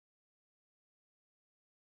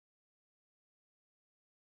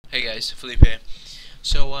Hey guys, Philippe here.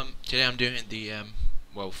 So today I'm doing the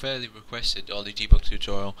fairly requested OllyDbg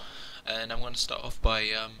tutorial, and I'm going to start off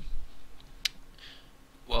by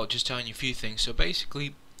just telling you a few things. So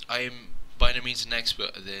basically, I am by no means an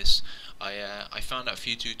expert at this. I found out a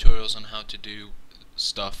few tutorials on how to do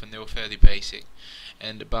stuff, and they were fairly basic.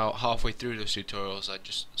 And about halfway through those tutorials, I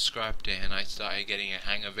just scrapped it, and I started getting a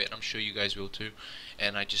hang of it. I'm sure you guys will too.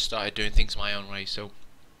 And I just started doing things my own way. So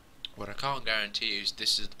what I can't guarantee is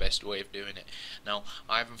this is the best way of doing it. Now,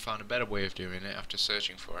 I haven't found a better way of doing it after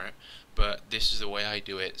searching for it, but this is the way I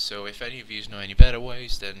do it. So if any of you know any better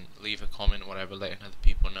ways, then leave a comment, whatever, letting other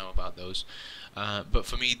people know about those. But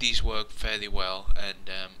for me, these work fairly well, and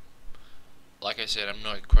like I said, I'm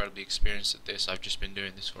not incredibly experienced at this. I've just been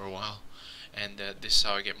doing this for a while, and this is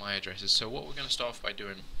how I get my addresses. So what we're going to start off by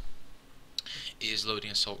doing is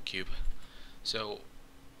loading a salt cube. So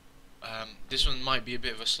this one might be a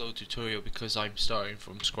bit of a slow tutorial because I'm starting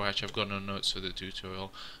from scratch. I've got no notes for the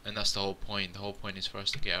tutorial, and that's the whole point. The whole point is for us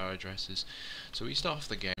to get our addresses. So we start off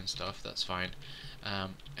the game and stuff, that's fine.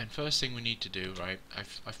 And first thing we need to do, right,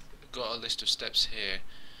 I've got a list of steps here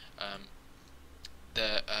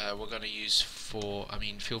that we're going to use for,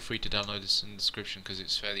 feel free to download this in the description because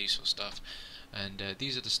it's fairly useful stuff. And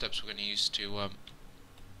these are the steps we're going to use to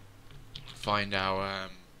find our,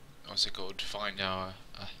 find our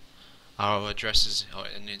addresses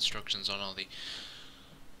and the instructions on Olly.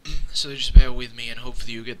 So just bear with me and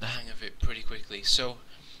hopefully you get the hang of it pretty quickly. So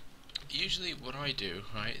usually what I do,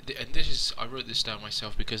 right, and this is, I wrote this down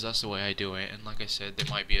myself because that's the way I do it, and like I said,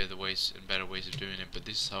 there might be other ways and better ways of doing it, but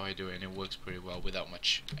this is how I do it, and it works pretty well without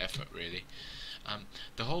much effort really.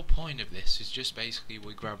 The whole point of this is just basically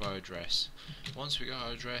we grab our address. Once we got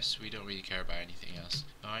our address, we don't really care about anything else,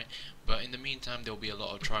 alright? But in the meantime, there'll be a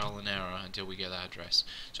lot of trial and error until we get that address.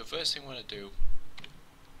 So first thing we're going to do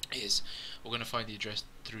is we're going to find the address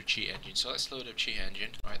through Cheat Engine. So let's load up Cheat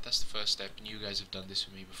Engine, alright? That's the first step, and you guys have done this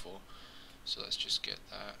with me before. So let's just get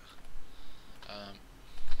that.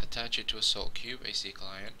 Attach it to a salt cube, AC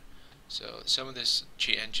client. So some of this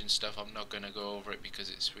Cheat Engine stuff, I'm not going to go over it because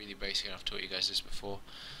it's really basic and I've taught you guys this before.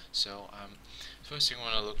 So first thing I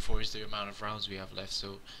want to look for is the amount of rounds we have left.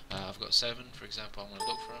 So I've got 7, for example. I'm going to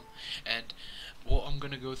look for them, and what I'm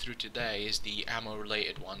going to go through today is the ammo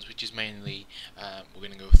related ones, which is mainly we're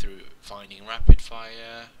going to go through finding rapid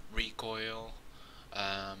fire, recoil,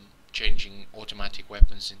 changing automatic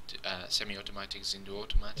weapons into semi-automatics into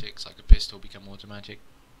automatics, like a pistol become automatic,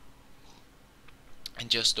 and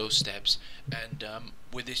just those steps. And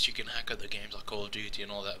with this you can hack other games like Call of Duty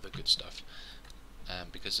and all that other good stuff,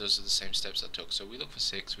 because those are the same steps I took. So we look for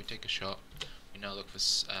 6, we take a shot, we now look for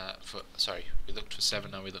we looked for 7,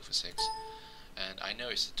 now we look for 6, and I know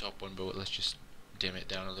it's the top one, but let's just dim it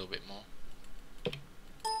down a little bit more.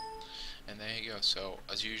 And there you go. So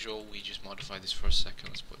as usual, we just modify this for a second.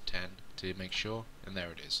 Let's put 10 to make sure, and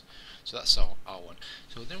there it is. So that's our one.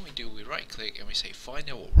 So then we right click and we say find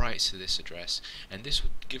out what writes to this address, and this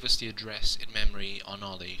would give us the address in memory on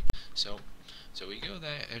Olly. So we go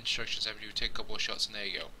there, instructions every, we take a couple of shots, and there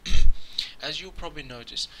you go. As you'll probably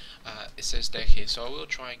notice, it says deck here, so I will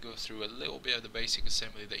try and go through a little bit of the basic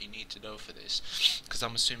assembly that you need to know for this, because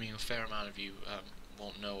I'm assuming a fair amount of you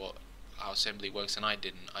won't know how assembly works, and I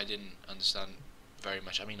didn't understand very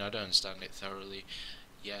much. I mean, I don't understand it thoroughly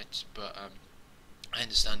yet, but I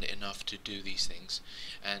understand it enough to do these things,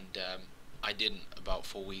 and I didn't about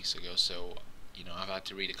 4 weeks ago, so you know, I've had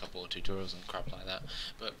to read a couple of tutorials and crap like that.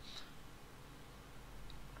 But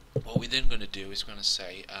what we're then going to do is we're going to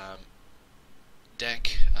say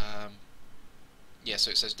deck, yeah,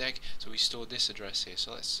 so it says deck, so we store this address here.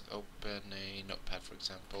 So let's open a notepad, for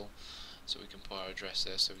example, so we can put our address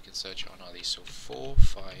there, so we can search it on all these. So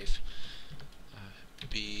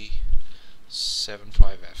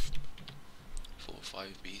 45B75F,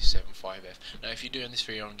 45B75F. Now if you're doing this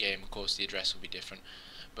for your own game, of course the address will be different,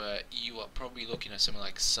 but you are probably looking at something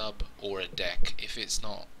like sub or a deck. If it's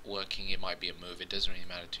not working, it might be a move. It doesn't really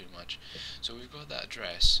matter too much. So we've got that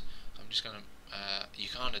address. I'm just gonna you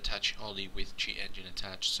can't attach Olly with Cheat Engine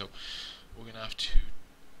attached, so we're gonna have to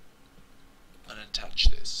unattach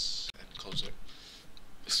this and close it.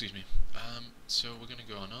 Excuse me. So we're gonna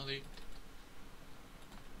go on Olly.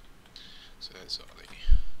 So that's Olly.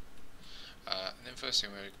 And then first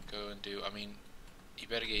thing we're gonna go and do, I mean, you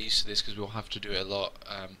better get used to this because we'll have to do it a lot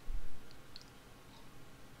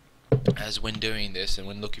as when doing this, and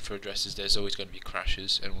when looking for addresses there's always going to be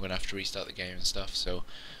crashes and we're going to have to restart the game and stuff, so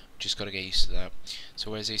just got to get used to that.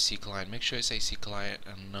 So where's AC client? Make sure it's AC client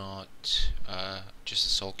and not just a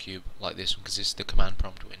salt cube like this one, because it's the command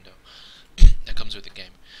prompt window. that comes with the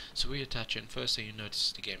game. So we attach it, and first thing you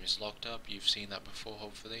notice, the game is locked up. You've seen that before,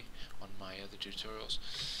 hopefully, on my other tutorials.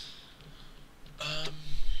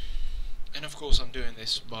 And of course I'm doing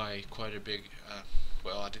this by quite a big,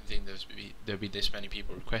 well, I didn't think there'd be this many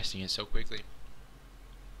people requesting it so quickly.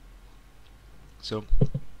 So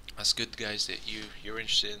that's good, guys, that you're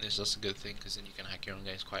interested in this. That's a good thing, because then you can hack your own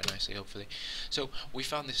games quite nicely, hopefully. So we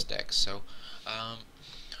found this deck. So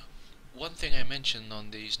one thing I mentioned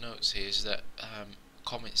on these notes here is that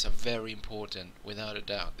comments are very important, without a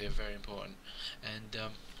doubt. They're very important, and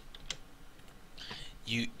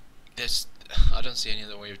I don't see any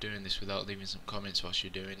other way of doing this without leaving some comments whilst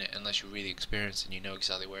you're doing it, unless you're really experienced and you know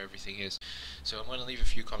exactly where everything is. So I'm going to leave a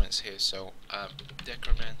few comments here. So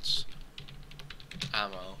decrements,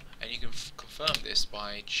 ammo, and you can confirm this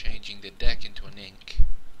by changing the deck into an ink.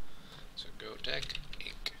 So go deck,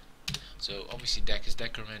 ink. So obviously deck is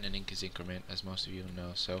decrement and ink is increment, as most of you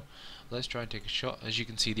know. So let's try and take a shot. As you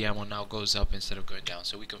can see, the ammo now goes up instead of going down.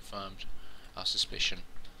 So we confirmed our suspicion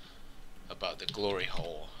about the glory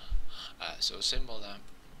hole. So symbol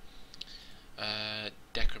that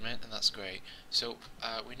decrement, and that's great. So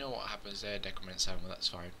we know what happens there. Decrement ammo, that's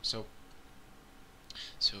fine. So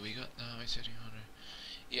we got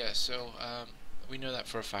yeah. So we know that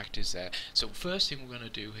for a fact is there. So first thing we're going to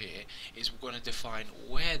do here is we're going to define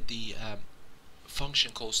where the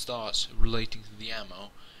function call starts relating to the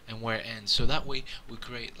ammo and where it ends. So that way we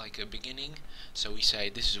create like a beginning. So we say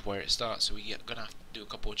this is where it starts. So we're going to have to do a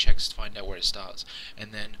couple of checks to find out where it starts,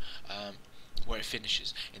 and then where it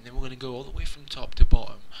finishes, and then we're going to go all the way from top to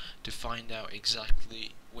bottom to find out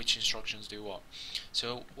exactly which instructions do what.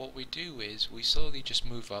 So what we do is we slowly just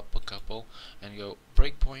move up a couple and go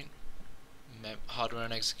breakpoint, hardware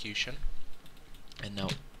and execution, and now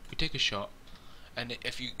we take a shot, and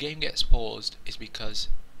if your game gets paused, it's because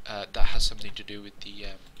that has something to do with the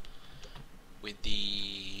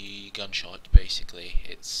gunshot. Basically,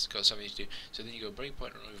 it's got something to do. So then you go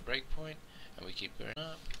breakpoint, remove breakpoint, and we keep going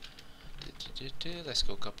up. Let's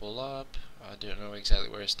go a couple up. I don't know exactly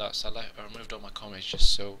where it starts. I removed all my comments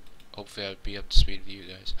just so hopefully I'd be up to speed with you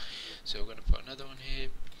guys. So we're going to put another one here.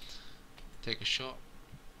 Take a shot.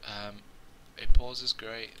 It pauses,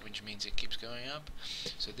 great, which means it keeps going up.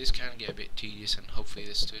 So this can get a bit tedious, and hopefully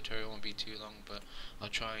this tutorial won't be too long, but I'll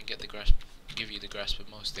try and give you the grasp of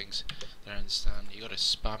most things that I understand. You gotta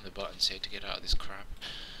spam the buttons here to get out of this crap.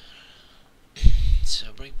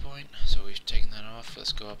 So breakpoint, so we've taken that off.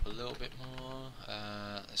 Let's go up a little bit more.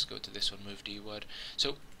 Let's go to this one, move D word.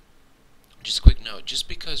 So just a quick note, just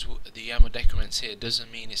because the ammo decrements here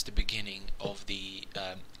doesn't mean it's the beginning of the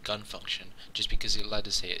gun function. Just because it led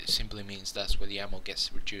us here, it simply means that's where the ammo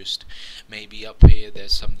gets reduced. Maybe up here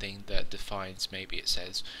there's something that defines, maybe it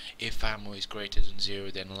says if ammo is greater than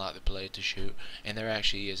 0 then allow the player to shoot, and there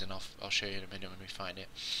actually is, and I'll show you in a minute when we find it.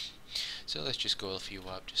 So let's just go a few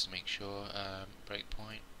up just to make sure.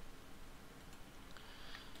 Breakpoint,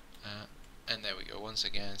 and there we go once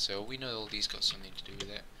again. So we know all these got something to do with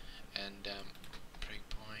it. And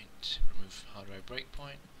breakpoint, remove hardware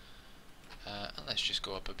breakpoint, and let's just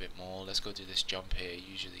go up a bit more. Let's go to this jump here,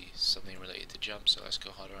 usually something related to jump, so let's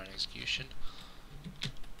go hardware and execution,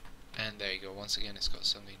 and there you go. Once again it's got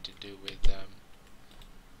something to do with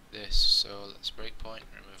this, so let's breakpoint,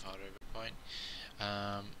 remove hardware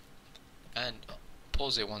breakpoint, and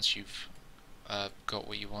pause it once you've got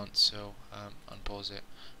what you want. So unpause it,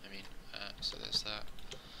 so there's that.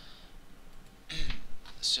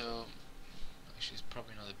 So actually it's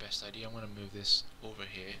probably not the best idea. I'm going to move this over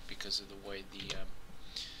here because of the way the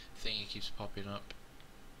thingy keeps popping up.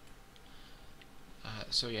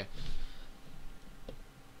 So yeah,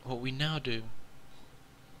 what we now do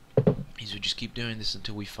is we just keep doing this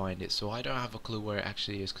until we find it. So I don't have a clue where it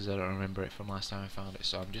actually is because I don't remember it from last time I found it,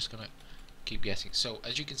 so I'm just going to keep guessing. So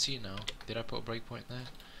as you can see now, did I put a breakpoint there?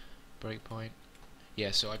 Breakpoint.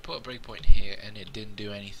 Yeah, so I put a breakpoint here and it didn't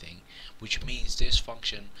do anything, which means this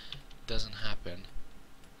function doesn't happen.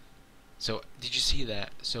 So did you see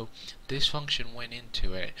that? So this function went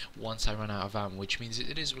into it once I ran out of ammo, which means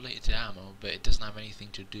it is related to ammo, but it doesn't have anything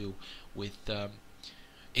to do with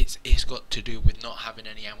it's got to do with not having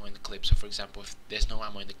any ammo in the clip. So for example, if there's no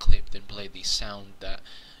ammo in the clip, then play the sound that,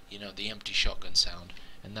 you know, the empty shotgun sound,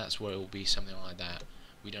 and that's where it will be, something like that.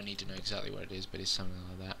 We don't need to know exactly what it is, but it's something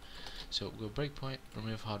like that. So we'll go breakpoint,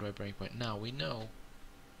 remove hardware breakpoint. Now we know,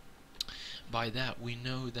 by that we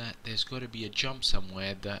know that there's got to be a jump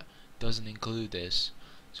somewhere that doesn't include this.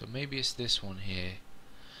 So maybe it's this one here.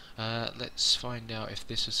 Let's find out if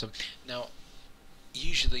this is some. Now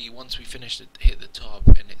usually once we finish it, hit the top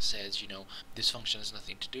and it says, you know, this function has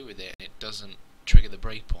nothing to do with it, and it doesn't trigger the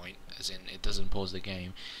breakpoint, as in it doesn't pause the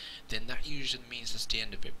game, then that usually means that's the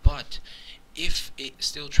end of it. But if it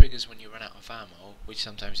still triggers when you run out of ammo, which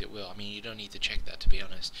sometimes it will, I mean, you don't need to check that, to be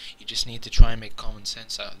honest. You just need to try and make common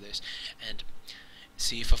sense out of this and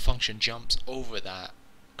see if a function jumps over that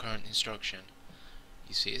current instruction.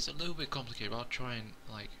 You see, it's a little bit complicated, but I'll try and,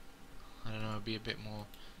 like, I don't know, be a bit more.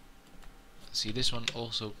 See, this one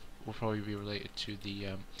also will probably be related to the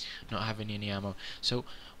not having any ammo. So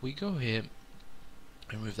we go here,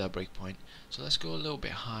 remove that breakpoint. So let's go a little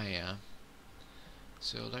bit higher.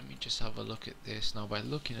 So let me just have a look at this now. By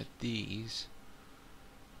looking at these,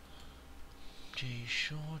 J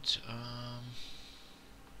short.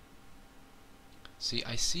 See,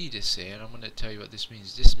 I see this here, and I'm going to tell you what this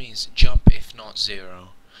means. This means jump if not 0.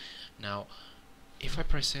 Now, if I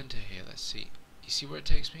press enter here, let's see. You see where it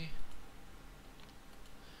takes me?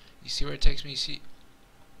 You see where it takes me? You see?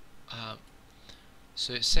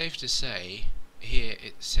 So it's safe to say here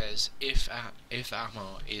it says if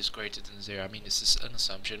ammo is greater than 0. I mean, this is an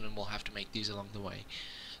assumption, and we'll have to make these along the way.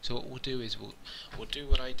 So what we'll do is we'll do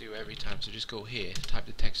what I do every time. So just go here, type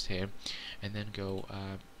the text here, and then go.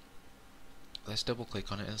 Let's double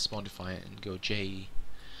click on it and modify it and go J.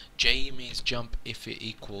 J means jump if it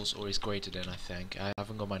equals or is greater than, I think. I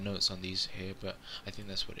haven't got my notes on these here, but I think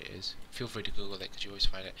that's what it is. Feel free to Google it because you always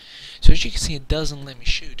find it. So as you can see, it doesn't let me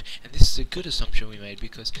shoot, and this is a good assumption we made,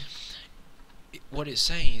 because what it's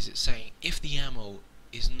saying is if the ammo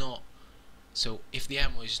is not, so if the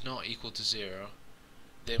ammo is not equal to 0,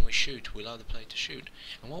 then we shoot, we allow the player to shoot.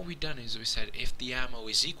 And what we've done is we said if the ammo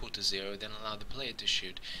is equal to 0, then allow the player to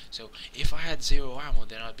shoot. So if I had 0 ammo,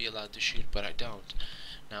 then I'd be allowed to shoot, but I don't.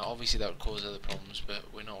 Now obviously that would cause other problems,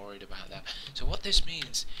 but we're not worried about that. So what this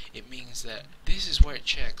means, it means that this is where it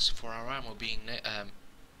checks for our ammo being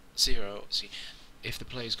 0, see if the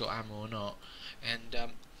player's got ammo or not, and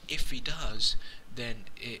if he does, then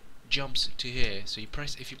it jumps to here. So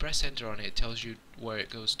if you press enter on it, it tells you where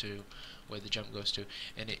it goes to, where the jump goes to,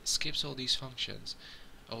 and it skips all these functions,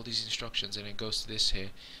 all these instructions, and it goes to this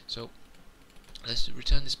here. So let's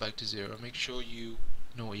return this back to 0. Make sure you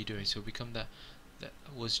know what you're doing. So become that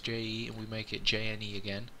was JE, and we make it JNE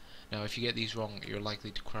again. Now if you get these wrong, you're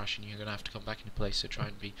likely to crash, and you're gonna have to come back into place. So try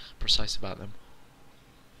and be precise about them.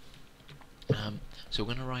 So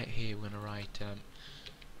we're gonna write here. We're gonna write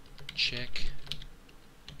check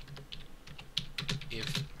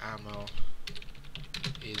if ammo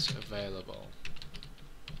is available.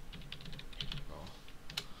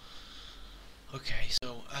 Okay,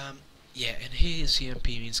 so yeah, and here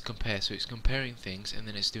CMP means compare, so it's comparing things, and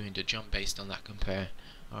then it's doing the jump based on that compare.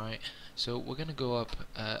 Alright, so we're gonna go up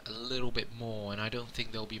a little bit more, and I don't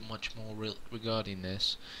think there'll be much more regarding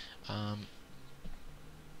this.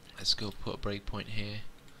 Let's go put a breakpoint here.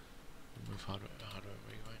 Remove hardware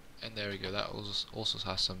breakpoint, and there we go. That also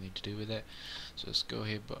has something to do with it. So let's go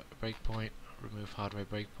here, but breakpoint, remove hardware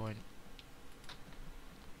breakpoint.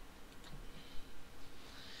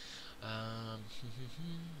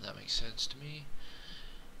 That makes sense to me.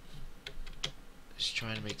 Just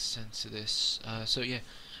trying to make sense of this. So yeah,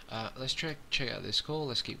 let's check out this call.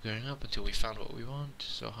 Let's keep going up until we found what we want.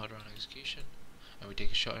 So hardware on execution, and we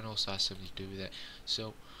take a shot, and also has something to do with it.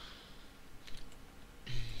 So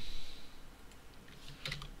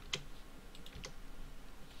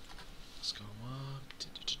let's go up.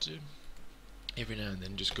 Every now and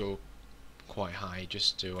then, just go quite high,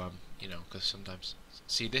 just to you know, because sometimes,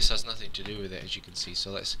 see, this has nothing to do with it, as you can see. So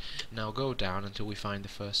let's now go down until we find the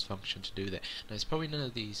first function to do that. Now it's probably none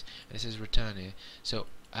of these, and it says return here. So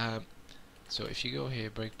so if you go here,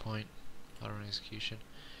 breakpoint, hardware execution,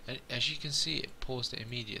 and as you can see, it paused it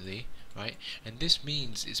immediately, right? And this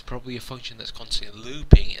means it's probably a function that's constantly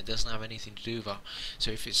looping. It doesn't have anything to do with that. So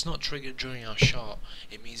if it's not triggered during our shot,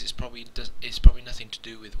 it means it's probably nothing to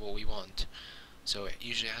do with what we want. So it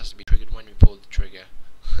usually has to be triggered when we pull the trigger,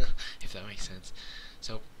 if that makes sense.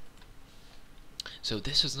 So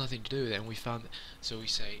this has nothing to do with it, and we found that. So we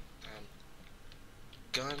say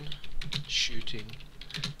gun shooting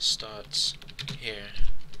starts here.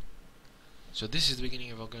 So this is the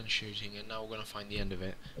beginning of our gun shooting, and now we're going to find the end of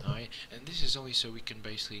it. Alright, and this is only so we can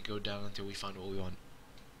basically go down until we find what we want.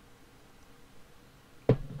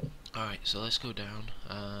 Alright, so let's go down.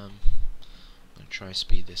 I'm going to try to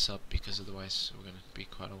speed this up, because otherwise we're going to be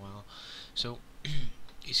quite a while. So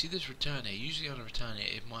you see this return here. Usually on a return here,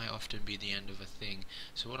 it might often be the end of a thing.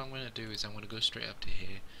 So what I'm going to do is I'm going to go straight up to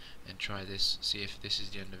here and try this, see if this is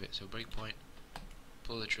the end of it. So breakpoint,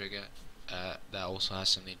 pull the trigger. That also has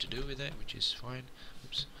something to do with it, which is fine.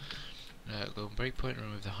 Oops. Go on breakpoint,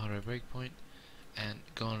 remove the hardware breakpoint, and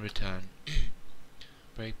go on return.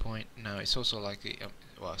 breakpoint. Now it's also likely,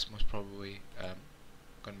 well, it's most probably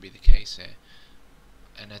going to be the case here.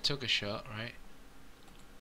 And I took a shot, right?